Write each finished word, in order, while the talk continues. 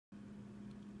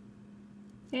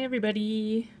Hey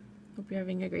everybody, hope you're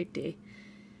having a great day.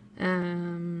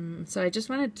 So I just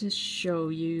wanted to show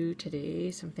you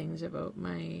today some things about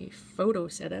my photo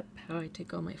setup, how I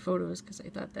take all my photos, because I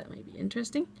thought that might be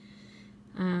interesting.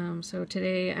 So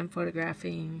today I'm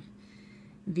photographing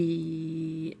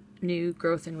the new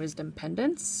Growth and Wisdom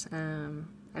pendants.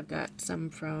 I've got some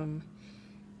from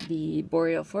the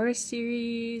Boreal Forest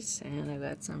series, and I've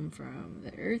got some from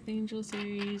the Earth Angel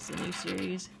series, the new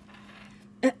series.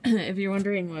 If you're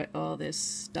wondering what all this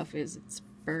stuff is, it's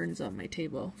burns on my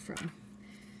table from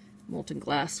molten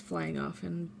glass flying off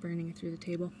and burning through the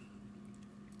table.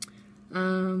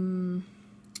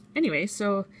 Anyway,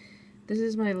 so this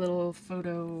is my little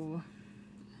photo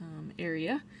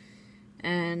area,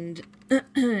 and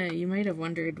you might have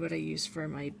wondered what I use for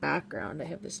my background. I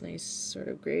have this nice sort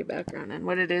of gray background, and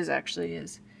what it is actually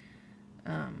is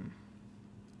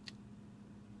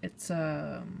it's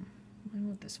I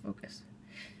want this focus.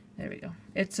 There we go.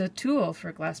 It's a tool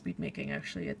for glass bead making,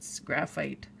 actually. It's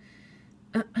graphite.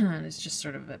 And it's just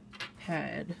sort of a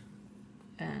pad.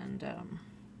 And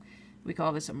we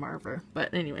call this a marver.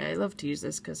 But anyway, I love to use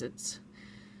this because it's,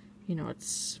 you know,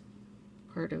 it's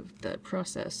part of the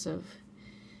process of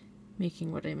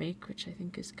making what I make, which I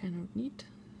think is kind of neat.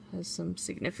 Has some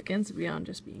significance beyond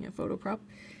just being a photo prop.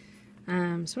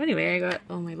 So anyway, I got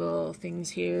all my little things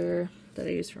here that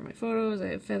I use for my photos. I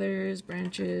have feathers,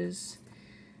 branches.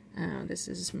 This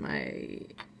is my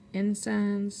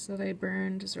incense that I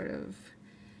burn to sort of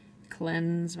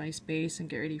cleanse my space and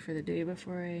get ready for the day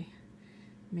before I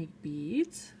make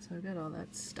beads. So I've got all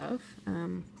that stuff.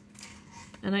 And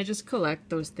I just collect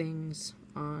those things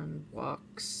on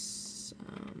walks.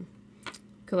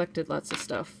 Collected lots of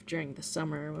stuff during the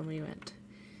summer when we went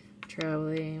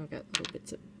traveling. I've got little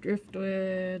bits of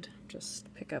driftwood.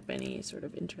 Just pick up any sort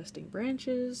of interesting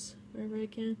branches wherever I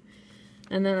can.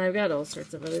 And then I've got all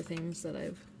sorts of other things that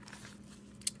I've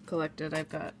collected. I've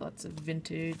got lots of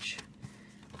vintage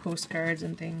postcards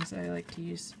and things I like to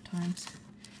use sometimes.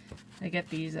 I get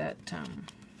these at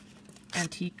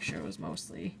antique shows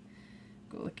mostly.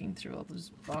 Go looking through all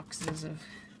those boxes of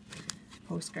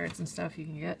postcards and stuff you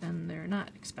can get, and they're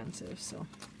not expensive, so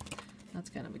that's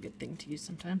kind of a good thing to use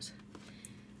sometimes.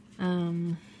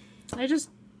 I just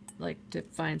like to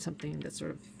find something that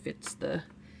sort of fits the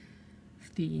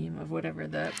theme of whatever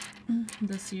the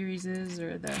series is,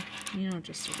 or the, you know,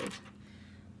 just sort of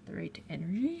the right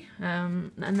energy.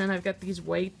 And then I've got these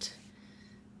white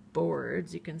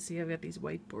boards. You can see I've got these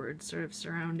white boards sort of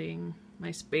surrounding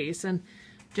my space, and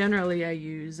generally I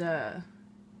use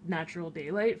natural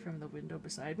daylight from the window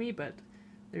beside me, but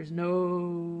there's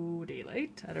no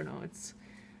daylight. I don't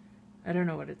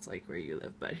know what it's like where you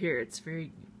live, but here it's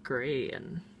very gray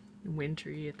and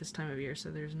wintry at this time of year,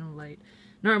 so there's no light.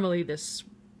 Normally this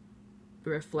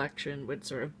reflection would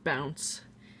sort of bounce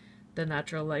the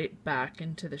natural light back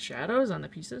into the shadows on the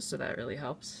pieces, so that really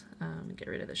helps get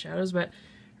rid of the shadows. But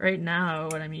right now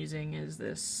what I'm using is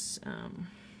this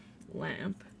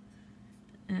lamp,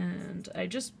 and I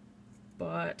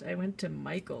went to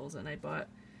Michael's and I bought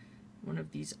one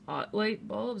of these light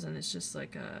bulbs, and it's just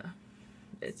like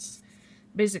it's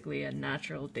basically a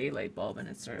natural daylight bulb, and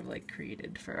it's sort of like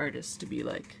created for artists to be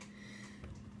like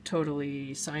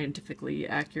totally scientifically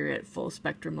accurate full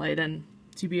spectrum light. And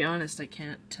to be honest, I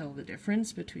can't tell the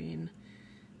difference between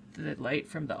the light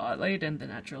from the light and the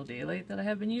natural daylight that I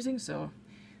have been using, so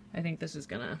I think this is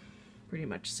gonna pretty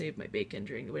much save my bacon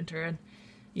during the winter. And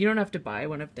you don't have to buy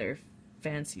one of their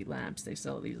fancy lamps. They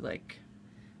sell these like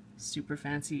super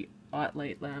fancy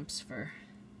light lamps for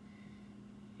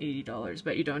 $80,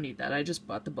 but you don't need that. I just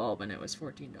bought the bulb and it was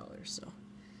 $14, so.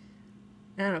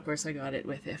 And of course I got it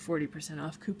with a 40%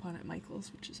 off coupon at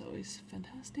Michael's, which is always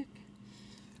fantastic.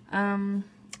 And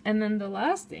then the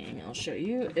last thing I'll show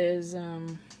you is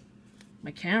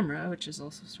my camera, which is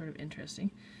also sort of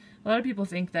interesting. A lot of people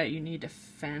think that you need a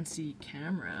fancy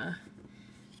camera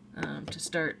to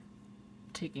start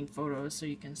taking photos so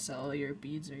you can sell your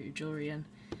beads or your jewelry, and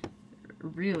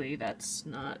really that's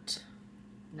not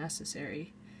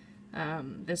necessary.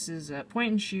 This is a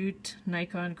point and shoot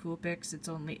Nikon Coolpix. It's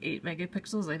only 8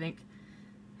 megapixels. I think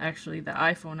actually the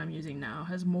iPhone I'm using now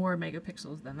has more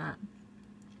megapixels than that.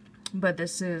 But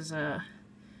this is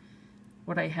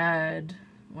what I had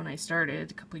when I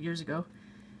started a couple of years ago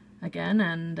again,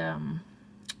 and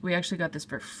we actually got this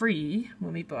for free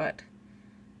when we bought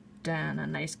Dan a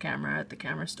nice camera at the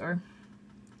camera store.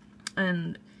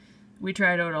 And we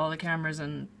tried out all the cameras,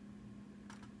 and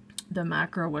the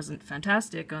macro wasn't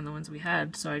fantastic on the ones we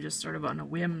had, so I just sort of on a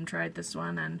whim tried this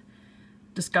one and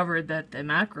discovered that the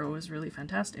macro was really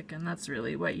fantastic, and that's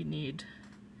really what you need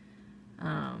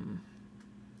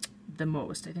the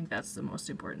most. I think that's the most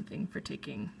important thing for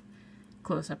taking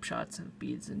close-up shots of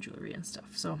beads and jewelry and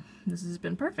stuff. So this has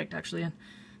been perfect, actually, and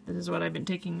this is what I've been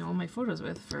taking all my photos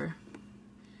with for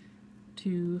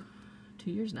two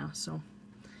years now. So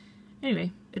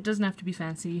anyway, it doesn't have to be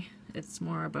fancy. It's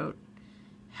more about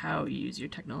how you use your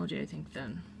technology, I think,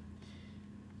 than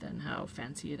how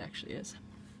fancy it actually is.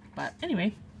 But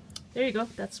anyway, there you go.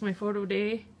 That's my photo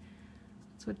day.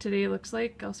 That's what today looks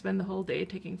like. I'll spend the whole day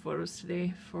taking photos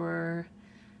today for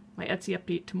my Etsy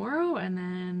update tomorrow, and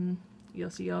then you'll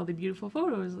see all the beautiful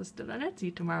photos listed on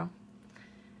Etsy tomorrow.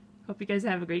 Hope you guys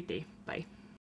have a great day. Bye.